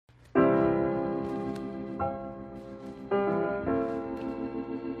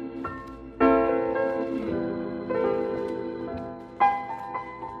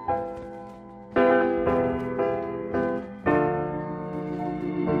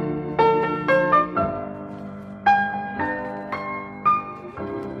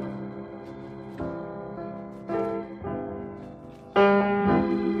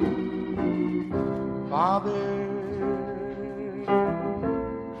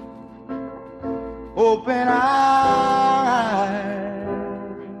open eyes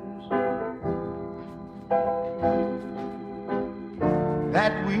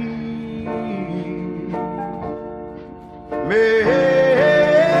that we may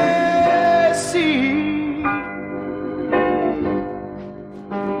see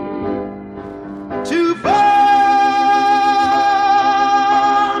to follow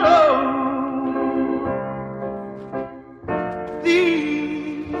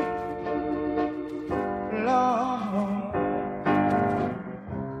thee, Lord.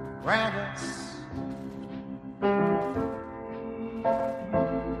 Grant us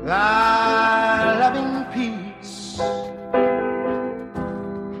thy loving peace,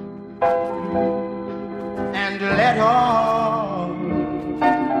 and let all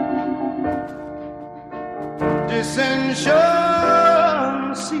dissension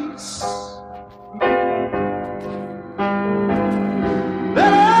cease.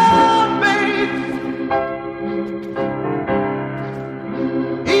 Let our faith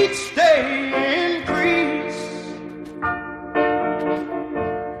each day increase,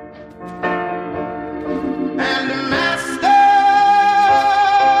 and Master,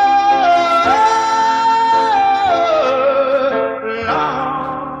 Lord,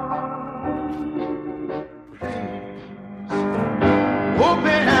 please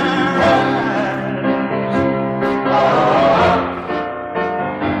open our eyes,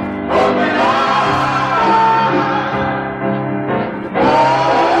 open our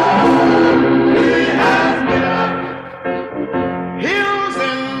hills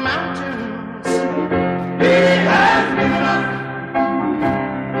and mountains. He has given us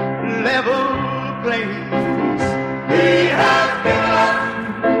level plains. He has given us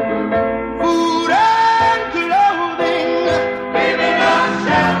food and clothing, giving us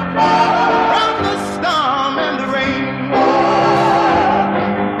shelter from the storm and the rain.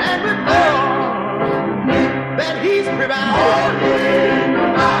 And with all that He's provided,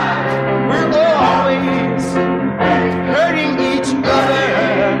 we're always hurting each other.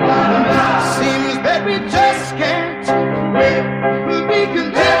 Seems that we just can't be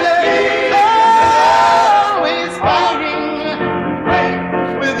contented, always fighting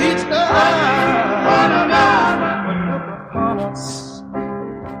with each other. But look upon us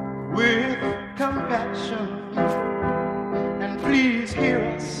with compassion, and please hear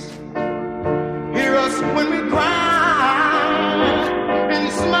us when we cry,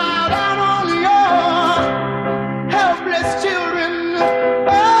 and smile down on your helpless children.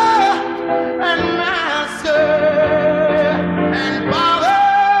 Oh, and Master and Father,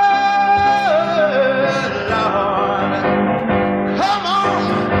 Lord, come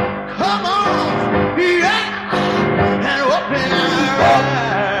on, yeah, and open our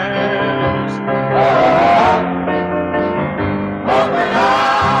eyes, open our eyes.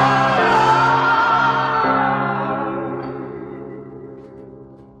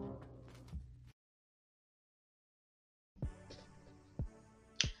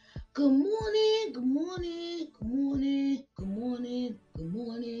 Good morning, good morning, good morning, good morning, good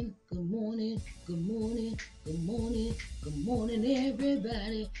morning, good morning, good morning, good morning, good morning,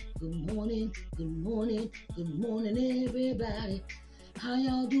 everybody. Good morning, good morning, good morning, everybody. How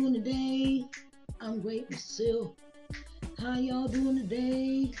y'all doing today? I'm great myself. How y'all doing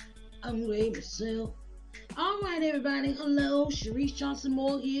today? I'm great myself. All right, everybody. Hello, Sharice Johnson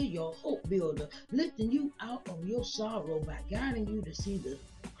Moore here, your hope builder, lifting you out of your sorrow by guiding you to see the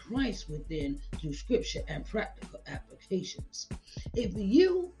Christ within through scripture and practical applications. If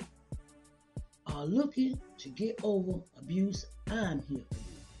you are looking to get over abuse, I'm here for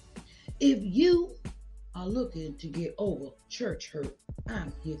you. If you are looking to get over church hurt,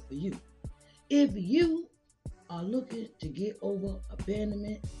 I'm here for you. If you are looking to get over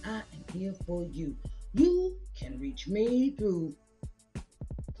abandonment, I am here for you. You can reach me through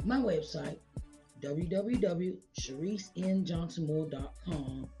my website,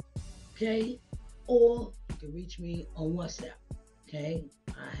 www.sharicenjohnsonmoore.com, okay? Or you can reach me on WhatsApp, okay?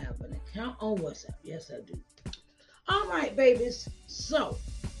 I have an account on WhatsApp. Yes, I do. All right, babies. So,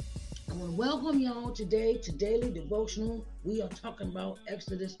 I want to welcome y'all today to Daily Devotional. We are talking about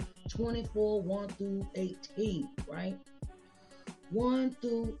Exodus 24, 1 through 18, right? 1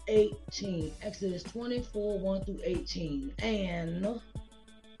 through 18. Exodus 24, 1 through 18. And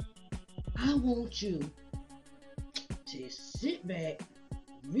I want you to sit back,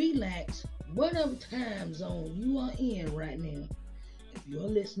 relax, whatever time zone you are in right now. If you're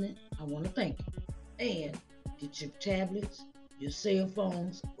listening, I want to thank you. And get your tablets, your cell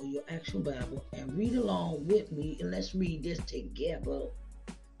phones, or your actual Bible and read along with me, and let's read this together.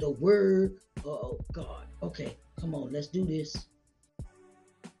 The Word of God. Okay, come on, let's do this.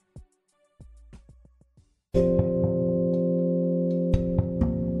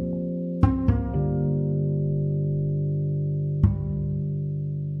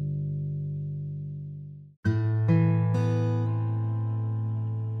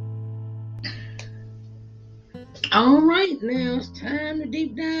 All right, now it's time to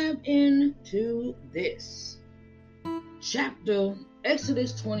deep dive into this chapter,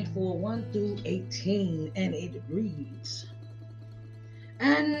 Exodus 24, 1 through 18, and it reads,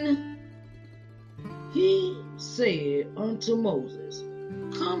 And he said unto Moses,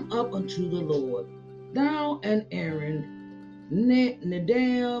 Come up unto the Lord, thou and Aaron,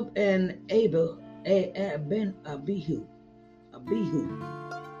 Nadab and Abihu,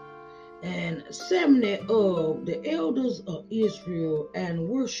 and 70 of the elders of Israel, and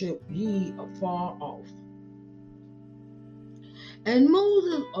worship ye afar off. And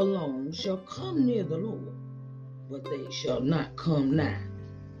Moses alone shall come near the Lord, but they shall not come nigh,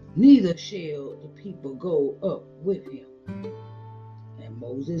 neither shall the people go up with him. And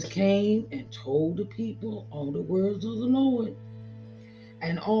Moses came and told the people all the words of the Lord,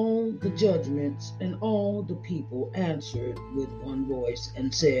 and all the judgments, and all the people answered with one voice,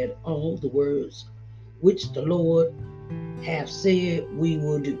 and said, All the words which the Lord hath said we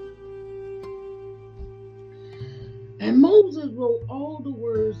will do. And Moses wrote all the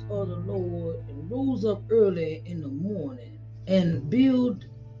words of the Lord, and rose up early in the morning, and build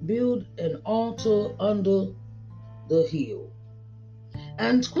an altar under the hill,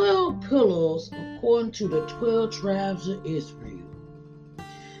 and 12 pillars according to the 12 tribes of Israel.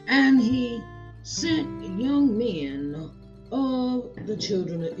 And he sent young men of the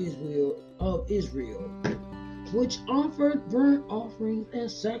children of Israel, which offered burnt offerings and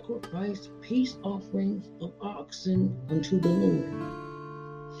sacrificed peace offerings of oxen unto the Lord.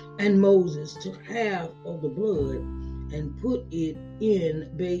 And Moses took half of the blood and put it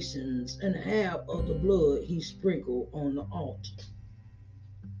in basins, and half of the blood he sprinkled on the altar.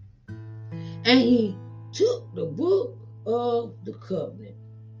 And he took the book of the covenant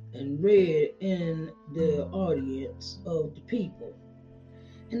and read in the audience of the people.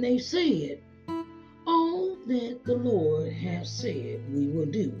 And they said, All that the Lord hath said we will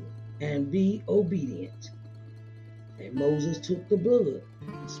do, and be obedient. And Moses took the blood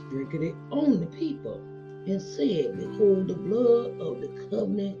and sprinkled it on the people, and said, Behold the blood of the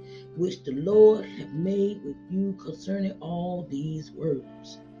covenant which the Lord hath made with you concerning all these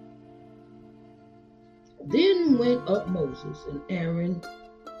words. Then went up Moses and Aaron,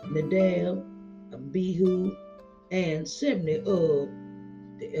 Nadab, Abihu, and 70 of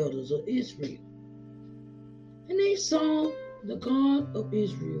the elders of Israel. And they saw the God of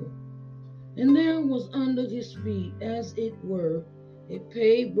Israel, and there was under his feet, as it were, a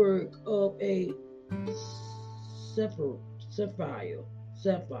paved work of a sapphire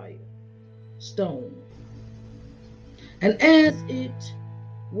stone, and as it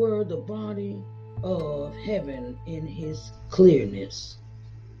were the body of heaven in his clearness.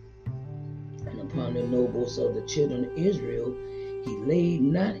 And upon the nobles of the children of Israel he laid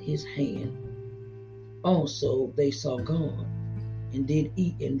not his hand. Also they saw God, and did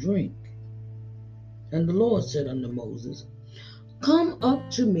eat and drink. And the Lord said unto Moses, Come up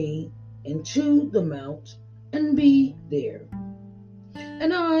to me into the mount, and be there.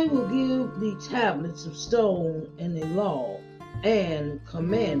 And I will give thee tablets of stone, and a law, and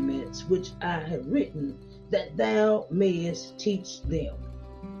commandments which I have written, that thou mayest teach them.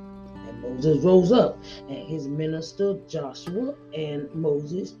 And Moses rose up, and his minister Joshua, and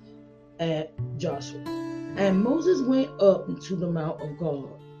Moses and Joshua. And Moses went up into the mount of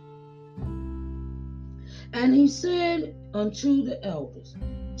God. And he said unto the elders,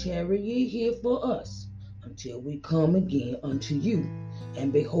 Tarry ye here for us, until we come again unto you.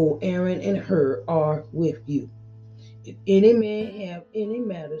 And behold, Aaron and Hur are with you. If any man have any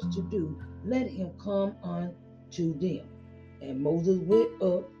matters to do, let him come unto them. And Moses went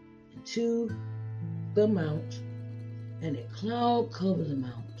up into the mount, and a cloud covered the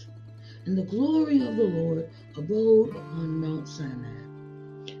mount, and the glory of the Lord abode upon Mount Sinai.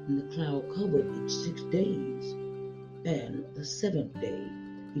 And the cloud covered it 6 days. And the 7th day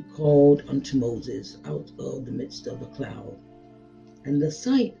he called unto Moses out of the midst of the cloud. And the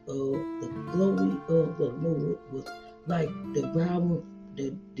sight of the glory of the Lord was like the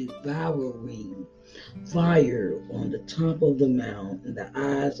devouring fire on the top of the mount in the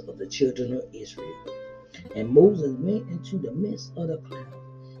eyes of the children of Israel. And Moses went into the midst of the cloud,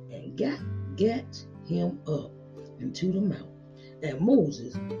 and gat him up into the mount. And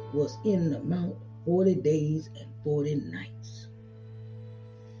Moses was in the mount 40 days and 40 nights.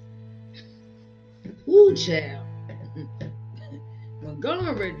 Ooh, child. When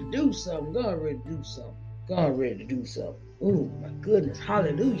God ready to do something, God ready to do something. God ready to do something. Oh, my goodness.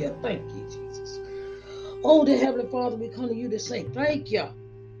 Hallelujah. Thank you, Jesus. Oh, dear Heavenly Father, we come to you to say thank you.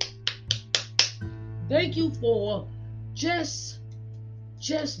 Thank you for just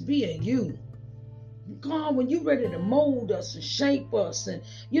being you. God, when you're ready to mold us and shape us, and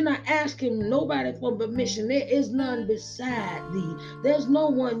you're not asking nobody for permission, there is none beside thee. There's no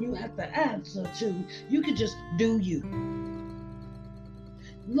one you have to answer to. You can just do you.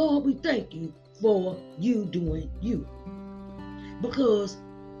 Lord, we thank you for you doing you, because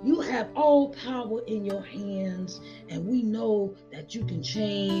you have all power in your hands, and we know that you can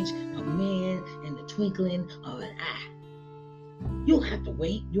change a man in the twinkling of an eye. You don't have to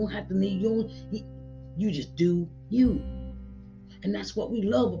wait. You don't have to need. You just do you. And that's what we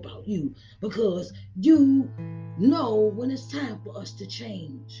love about you, because you know when it's time for us to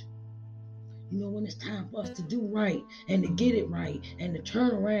change. You know when it's time for us to do right and to get it right and to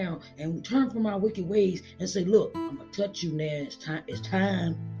turn around and turn from our wicked ways and say, look, I'm going to touch you now. It's time. It's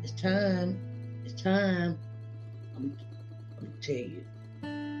time. It's time. It's time. I'm going to tell you.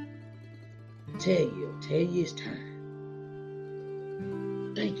 Tell you it's time.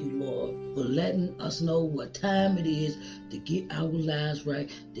 Thank you, Lord, for letting us know what time it is to get our lives right,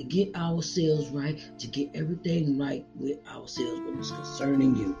 to get ourselves right, to get everything right with ourselves when it's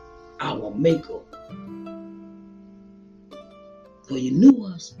concerning you, our maker. For you knew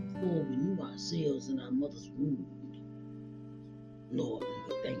us before we knew ourselves in our mother's womb. Lord,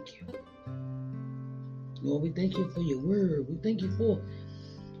 we thank you. Lord, we thank you for your word. We thank you for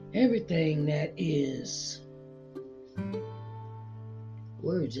everything that is.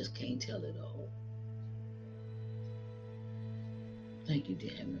 Words just can't tell it all. Thank you,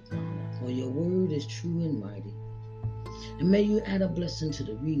 dear Heavenly Father, for your word is true and mighty. And may you add a blessing to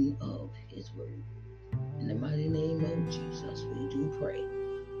the reading of his word. In the mighty name of Jesus, we do pray.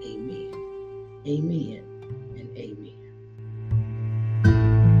 Amen. Amen and amen.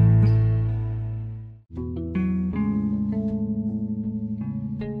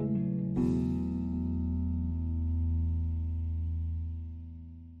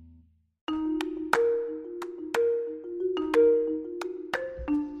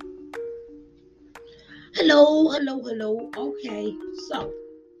 Hello. Okay, so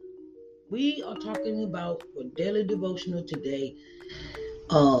we are talking about for daily devotional today,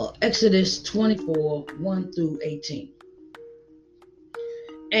 Exodus 24, 1 through 18.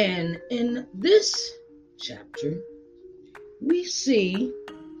 And in this chapter, we see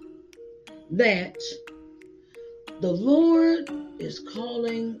that the Lord is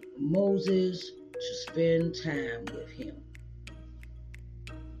calling Moses to spend time with him.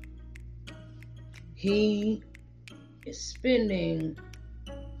 He is spending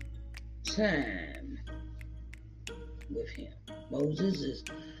time with him. Moses is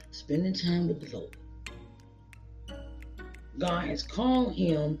spending time with the Lord. God has called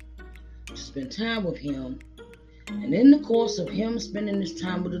him to spend time with him. And in the course of him spending this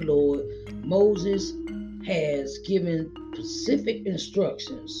time with the Lord, Moses has given specific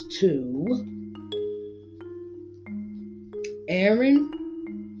instructions to Aaron,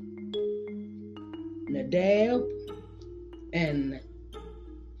 Nadab, and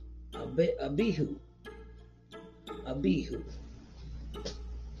Abihu.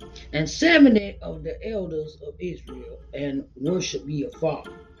 And 70 of the elders of Israel, and worship ye your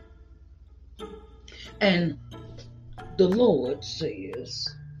Father. And the Lord says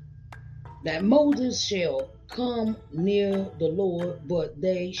that Moses shall come near the Lord, but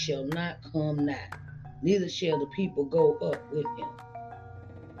they shall not come nigh. Neither shall the people go up with him.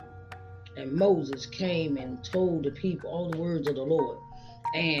 And Moses came and told the people all the words of the Lord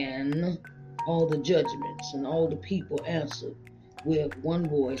and all the judgments, and all the people answered with one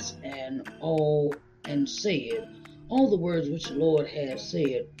voice and said, all the words which the Lord has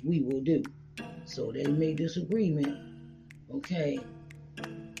said we will do. So they made this agreement, okay,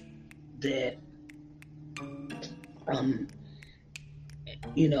 that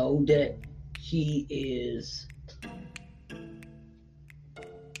that he is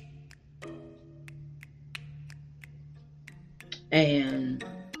and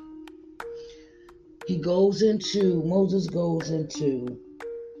Moses goes into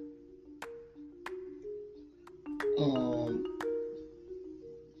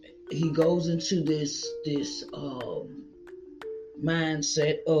this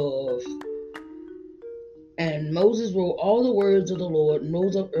mindset of, and Moses wrote all the words of the Lord, and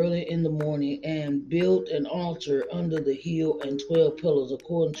rose up early in the morning and built an altar under the hill and 12 pillars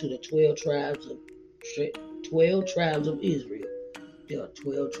according to the 12 tribes of Israel. There are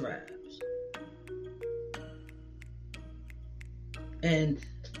 12 tribes. And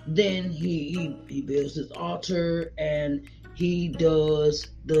then he builds this altar, and he does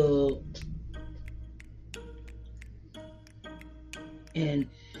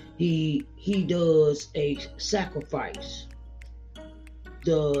he does a sacrifice.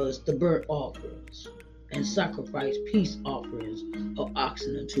 does the burnt offerings and sacrifice peace offerings of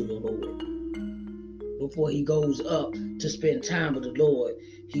oxen unto the Lord. Before he goes up to spend time with the Lord,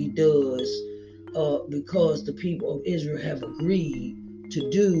 he does, because the people of Israel have agreed to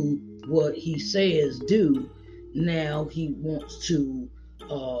do what he says do. Now he wants to,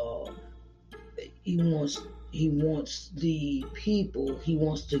 he wants the people, he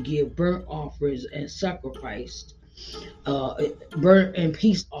wants to give burnt offerings and sacrifice, burnt and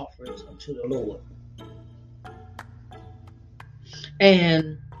peace offerings unto the Lord.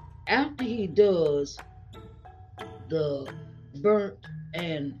 And after he does the burnt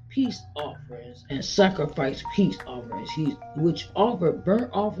and peace offerings and sacrifice peace offerings, which offer burnt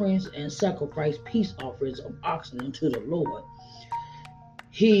offerings and sacrifice peace offerings of oxen unto the Lord,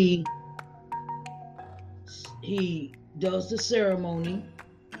 he does the ceremony,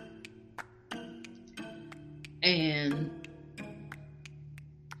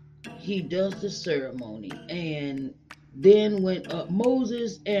 and then went up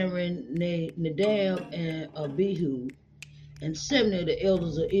Moses, Aaron, Nadab, and Abihu, and 70 of the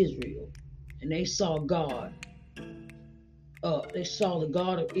elders of Israel, and they saw God. They saw the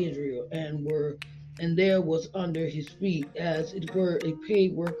God of Israel, and there was under his feet, as it were, a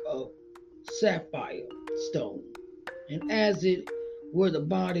paved work of sapphire stone, and as it were the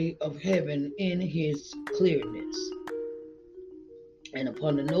body of heaven in his clearness. And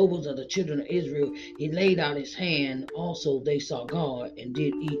upon the nobles of the children of Israel he laid out his hand. Also they saw God, and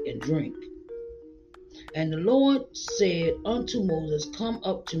did eat and drink. And the Lord said unto Moses, Come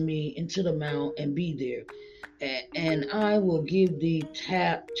up to me into the mount, and be there. And I will give thee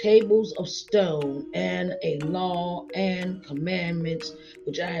tables of stone, and a law and commandments,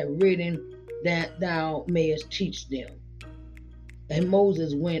 which I have written, that thou mayest teach them. And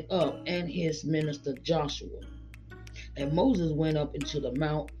Moses went up, and his minister Joshua. And Moses went up into the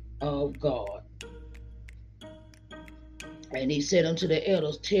mount of God. And he said unto the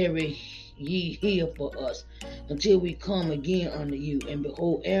elders, Tarry ye here for us, until we come again unto you. And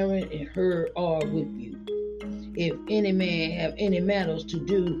behold, Aaron and Hur are with you. If any man have any matters to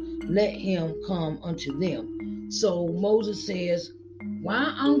do, let him come unto them. So Moses says,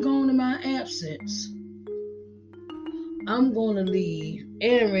 while I'm gone in my absence, I'm going to leave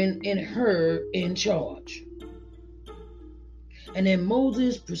Aaron and Hur in charge. And then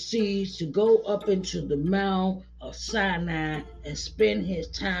Moses proceeds to go up into the Mount of Sinai and spend his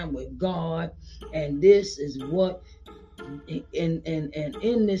time with God. And this is what, in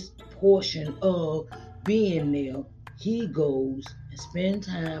this portion of being there, he goes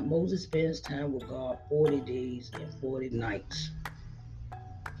and Moses spends time with God 40 days and 40 nights.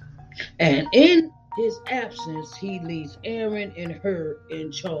 And in his absence, he leaves Aaron and Hur in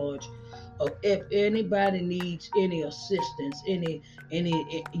charge. If anybody needs any assistance,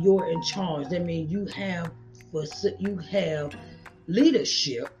 you're in charge. That means you have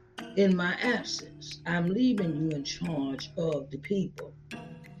leadership in my absence. I'm leaving you in charge of the people.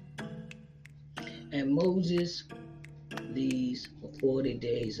 And Moses leaves for 40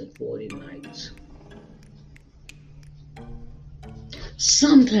 days and 40 nights.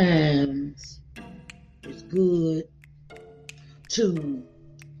 Sometimes it's good to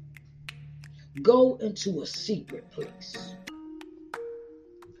go into a secret place.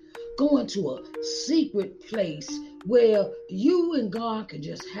 Go into a secret place where you and God can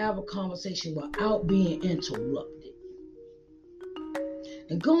just have a conversation without being interrupted.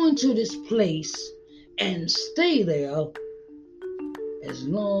 And go into this place and stay there as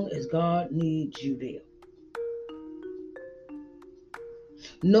long as God needs you there.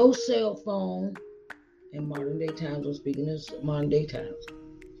 No cell phone in modern day times. I'm speaking of modern day times.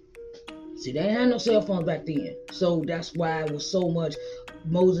 See, they had no cell phones back then. So that's why it was so much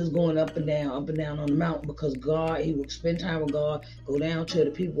Moses going up and down on the mountain, because God, he would spend time with God, go down to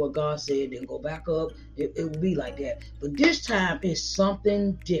the people what God said, then go back up. It would be like that. But this time it's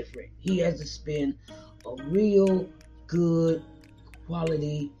something different. He has to spend a real good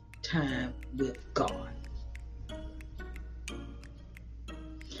quality time with God.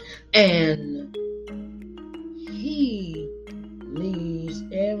 And he leaves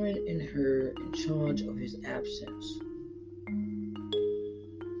Aaron and Hur in charge of his absence.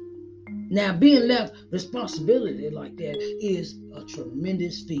 Now, being left responsibility like that is a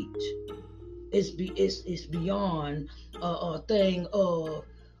tremendous feat. It's beyond a thing of,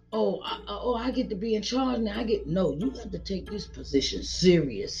 I get to be in charge now. No, you got to take this position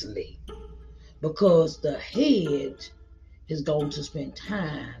seriously, because the head is going to spend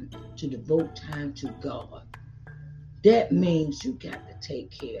time to devote time to God. That means you got to take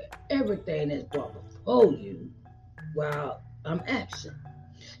care of everything that's brought before you while I'm absent.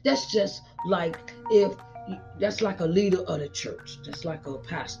 That's just like if that's like a leader of the church. That's like a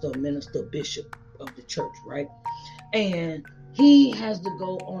pastor, minister, bishop of the church, right? And he has to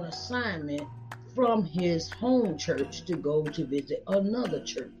go on assignment from his home church to go to visit another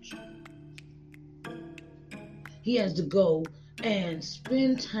church. He has to go and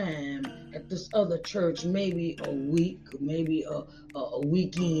spend time at this other church, maybe a week, maybe a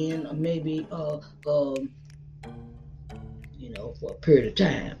weekend, or maybe for a period of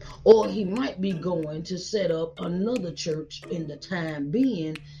time. Or he might be going to set up another church in the time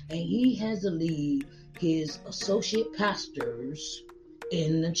being, and he has to leave his associate pastors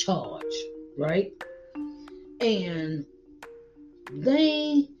in the charge, right? And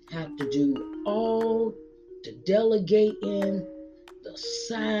they have to do all the delegating, the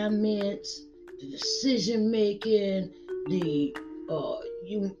assignments, the decision making, the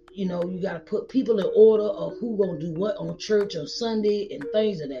you got to put people in order of who gonna do what on church on Sunday and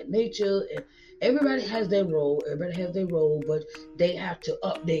things of that nature. And everybody has their role. But they have to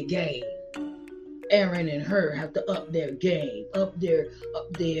up their game. Aaron and Hur have to up their game, up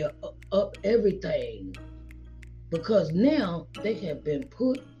everything, because now they have been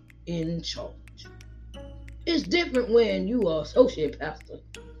put in charge. It's different when you are associate pastor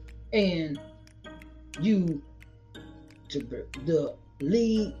and you the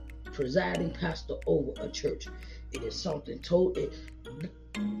lead presiding pastor over a church. It is something totally.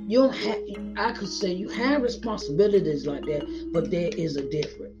 You don't have. I could say you have responsibilities like that, but there is a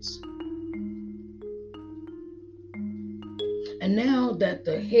difference. And now that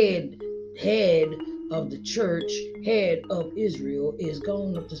the head of the church, head of Israel, is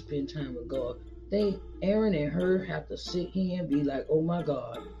going up to spend time with God, Aaron and Hur have to sit here and be like, oh my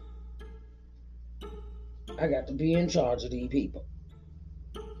God, I got to be in charge of these people.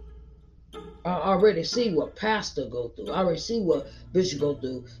 I already see what pastor go through. I already see what bishop go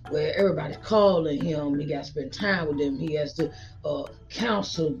through, where everybody's calling him. He got to spend time with them. He has to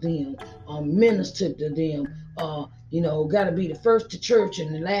counsel them, minister to them. Got to be the first to church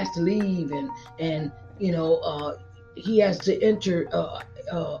and the last to leave, and he has to enter.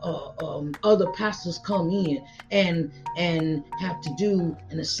 Other pastors come in and have to do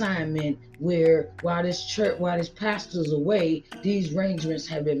an assignment where while this pastor's away, these arrangements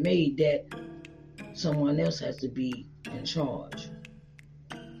have been made that someone else has to be in charge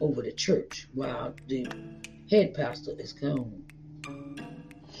over the church while the head pastor is gone.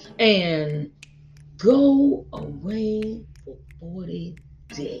 And go away for 40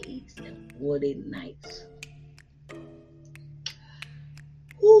 days and 40 nights.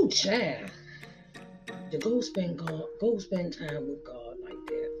 Ooh, child. To go spend time with God like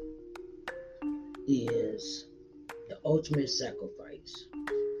that is the ultimate sacrifice.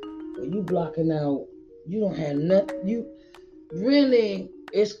 When you blocking out, you don't have nothing. You really,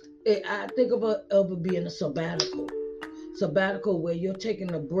 I think of it being a sabbatical where you're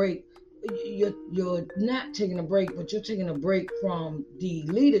taking a break. You're not taking a break, but you're taking a break from the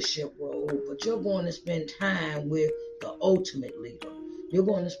leadership role, but you're going to spend time with the ultimate leader. You're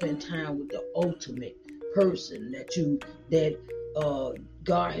going to spend time with the ultimate person that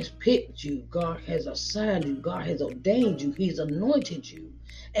God has picked you, God has assigned you, God has ordained you, He's anointed you,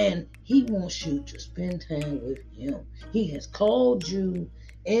 and He wants you to spend time with Him. He has called you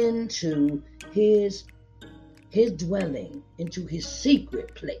into His dwelling, into His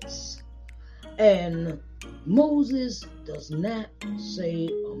secret place. And Moses does not say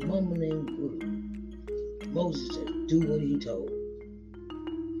a mumbling word. Moses just do what he told.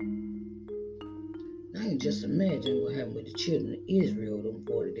 I can just imagine what happened with the children of Israel them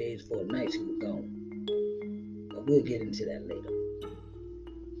 40 days, 40 nights he was gone. But we'll get into that later.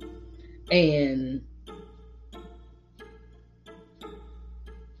 And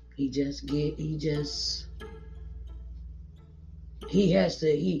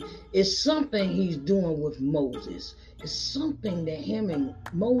it's something he's doing with Moses. It's something that him and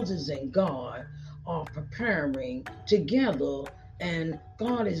Moses and God are preparing together, and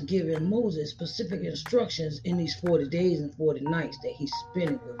God is giving Moses specific instructions in these 40 days and 40 nights that he's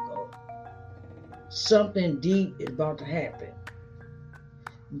spending with God. Something deep is about to happen.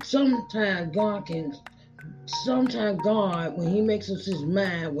 Sometimes God, when he makes up his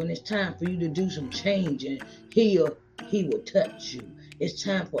mind, when it's time for you to do some changing, he will touch you. It's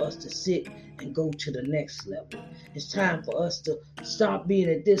time for us to sit and go to the next level. It's time for us to stop being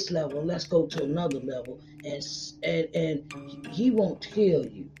at this level. Let's go to another level. And he won't tell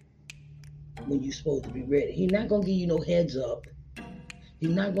you when you're supposed to be ready. He's not going to give you no heads up. He's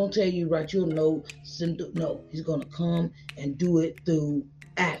not going to tell you, you'll know. No, he's going to come and do it through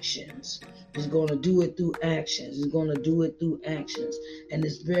actions. He's going to do it through actions. He's going to do it through actions. And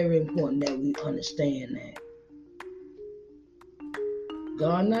it's very important that we understand that.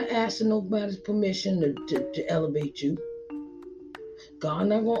 God not asking nobody's permission to elevate you. God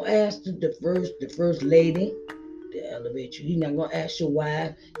not going to ask the first lady to elevate you. He's not going to ask your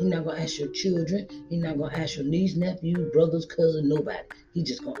wife. He's not going to ask your children. He's not going to ask your niece, nephew, brothers, cousins, nobody. He's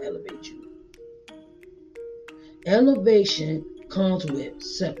just going to elevate you. Elevation comes with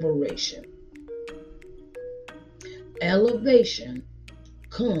separation. Elevation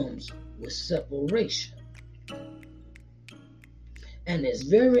comes with separation. And it's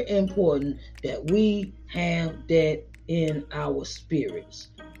very important that we have that in our spirits.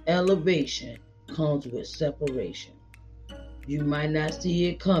 Elevation comes with separation. You might not see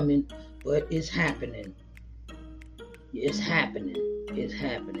it coming, but it's happening. It's happening. It's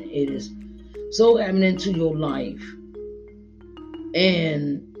happening. It is so happening to your life.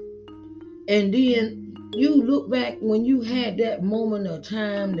 And then you look back when you had that moment of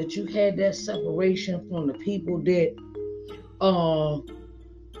time that you had that separation from the people that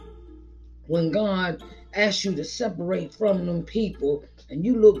when God asked you to separate from them people, and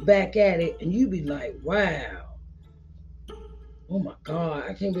you look back at it and you be like, wow, oh my God,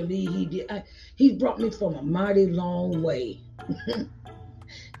 I can't believe he did. He brought me from a mighty long way.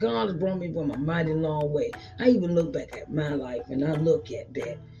 God has brought me from a mighty long way. I even look back at my life and I look at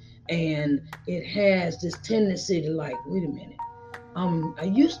that, and it has this tendency to like, wait a minute, I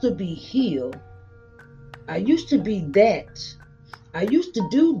used to be healed. I used to be that. I used to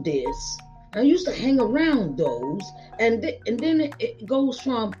do this. I used to hang around those, and then it goes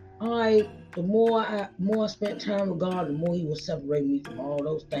from, all right, the more I spent time with God, the more He will separate me from all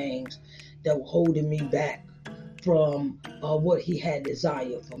those things that were holding me back from what He had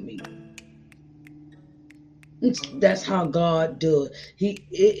desired for me. That's how God does. It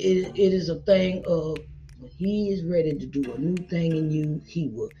is a thing of when He is ready to do a new thing in you, He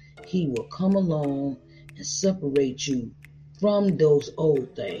will come along and separate you from those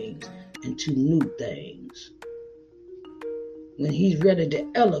old things into new things. When He's ready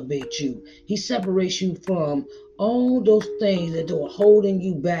to elevate you, He separates you from all those things that were holding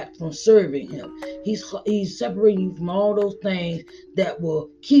you back from serving Him. He's separating you from all those things that were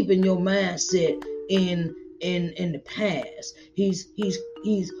keeping your mindset in the past. He's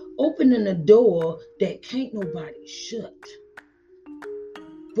opening a door that can't nobody shut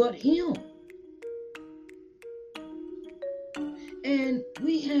but Him. And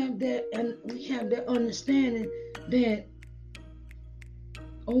we have that understanding that,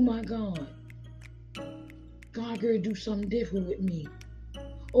 oh my God, God gonna do something different with me.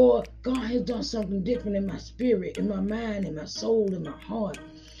 Or God has done something different in my spirit, in my mind, in my soul, in my heart.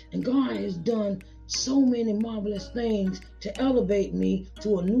 And God has done so many marvelous things to elevate me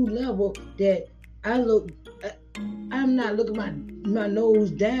to a new level that I'm not looking my nose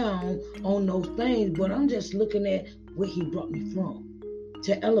down on those things, but I'm just looking at where He brought me from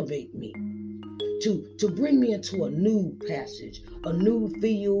to elevate me, to bring me into a new passage, a new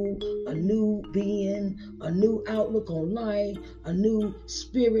field, a new being, a new outlook on life, a new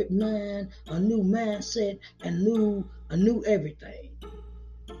spirit, mind, a new mindset, and a new everything.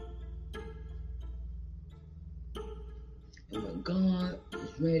 And when God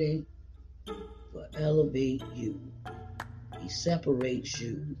is ready to elevate you, He separates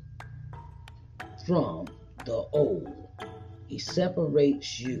you from the old. He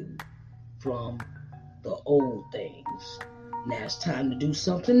separates you from the old things. Now it's time to do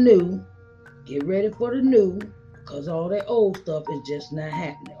something new. Get ready for the new, because all that old stuff is just not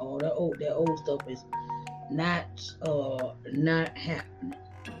happening. All that old stuff is not happening.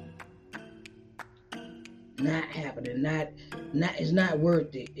 Not happening. It's not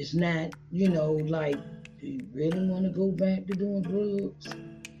worth it. It's not, like, do you really want to go back to doing drugs?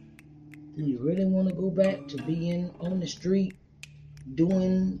 Do you really want to go back to being on the street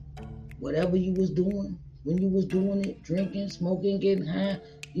doing whatever you was doing when you was doing it, drinking, smoking, getting high,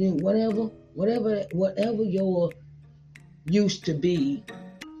 whatever your used to be?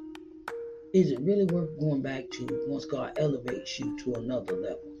 Is it really worth going back to once God elevates you to another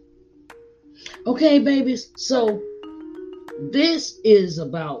level? Okay, babies, so this is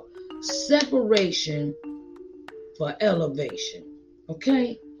about separation for elevation,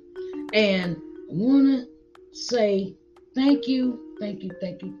 okay? And I want to say thank you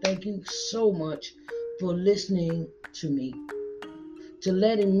so much for listening to me, to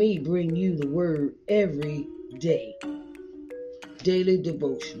letting me bring you the word every day, daily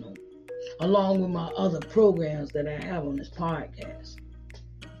devotional, along with my other programs that I have on this podcast.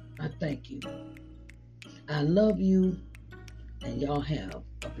 I thank you. I love you, and y'all have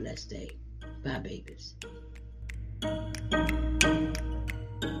a blessed day. Bye, babies.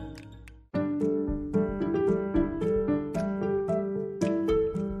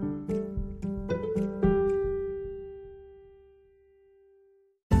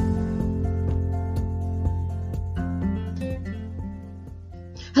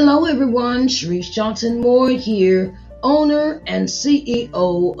 Hello, everyone. Sharice Johnson Moore here, owner and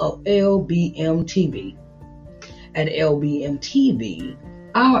CEO of LBM TV. At LBM TV,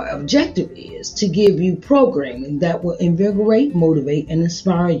 our objective is to give you programming that will invigorate, motivate, and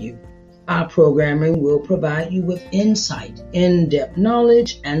inspire you. Our programming will provide you with insight, in-depth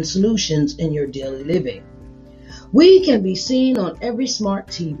knowledge, and solutions in your daily living. We can be seen on every smart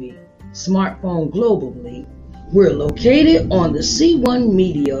TV, smartphone globally. We're located on the C1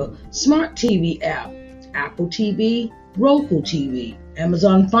 Media Smart TV app, Apple TV, Roku TV,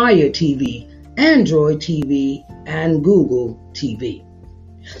 Amazon Fire TV, Android TV, and Google TV.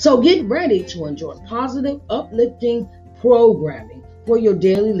 So get ready to enjoy positive, uplifting programming for your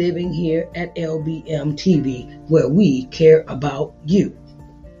daily living here at LBM TV, where we care about you.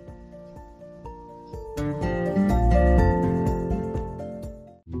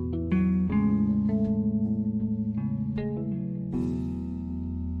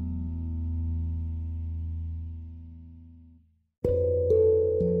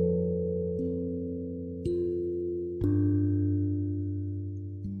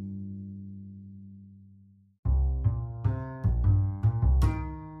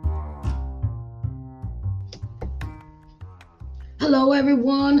 Hello,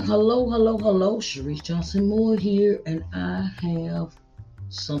 everyone. Hello. Sharice Johnson Moore here, and I have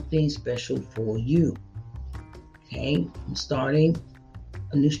something special for you. Okay, I'm starting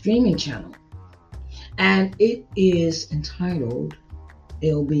a new streaming channel, and it is entitled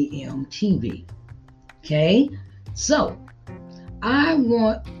LBM TV. Okay, so I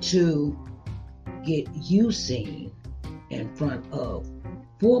want to get you seen in front of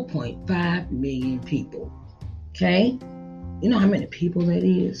 4.5 million people. Okay. You know how many people that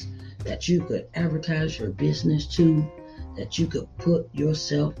is that you could advertise your business to, that you could put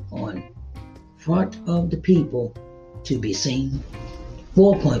yourself on front of the people to be seen?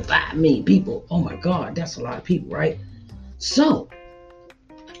 4.5 million people. Oh my God, that's a lot of people, right? So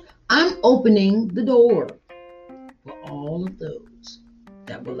I'm opening the door for all of those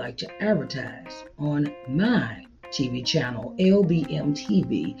that would like to advertise on my TV channel, LBM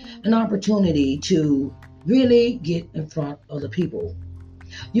TV, an opportunity to really get in front of the people.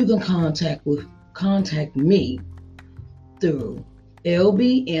 You can contact me through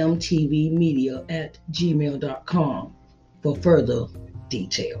lbmtvmedia@gmail.com for further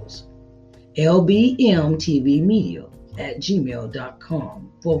details.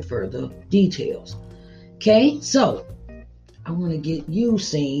 lbmtvmedia@gmail.com for further details. Okay, so I want to get you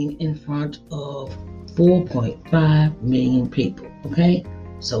seen in front of 4.5 million people. Okay,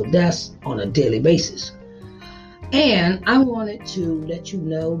 so that's on a daily basis. And I wanted to let you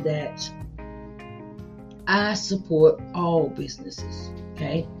know that I support all businesses,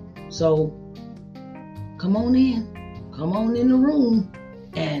 okay? So come on in the room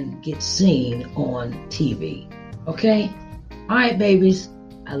and get seen on TV, okay? All right, babies,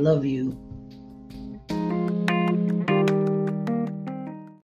 I love you.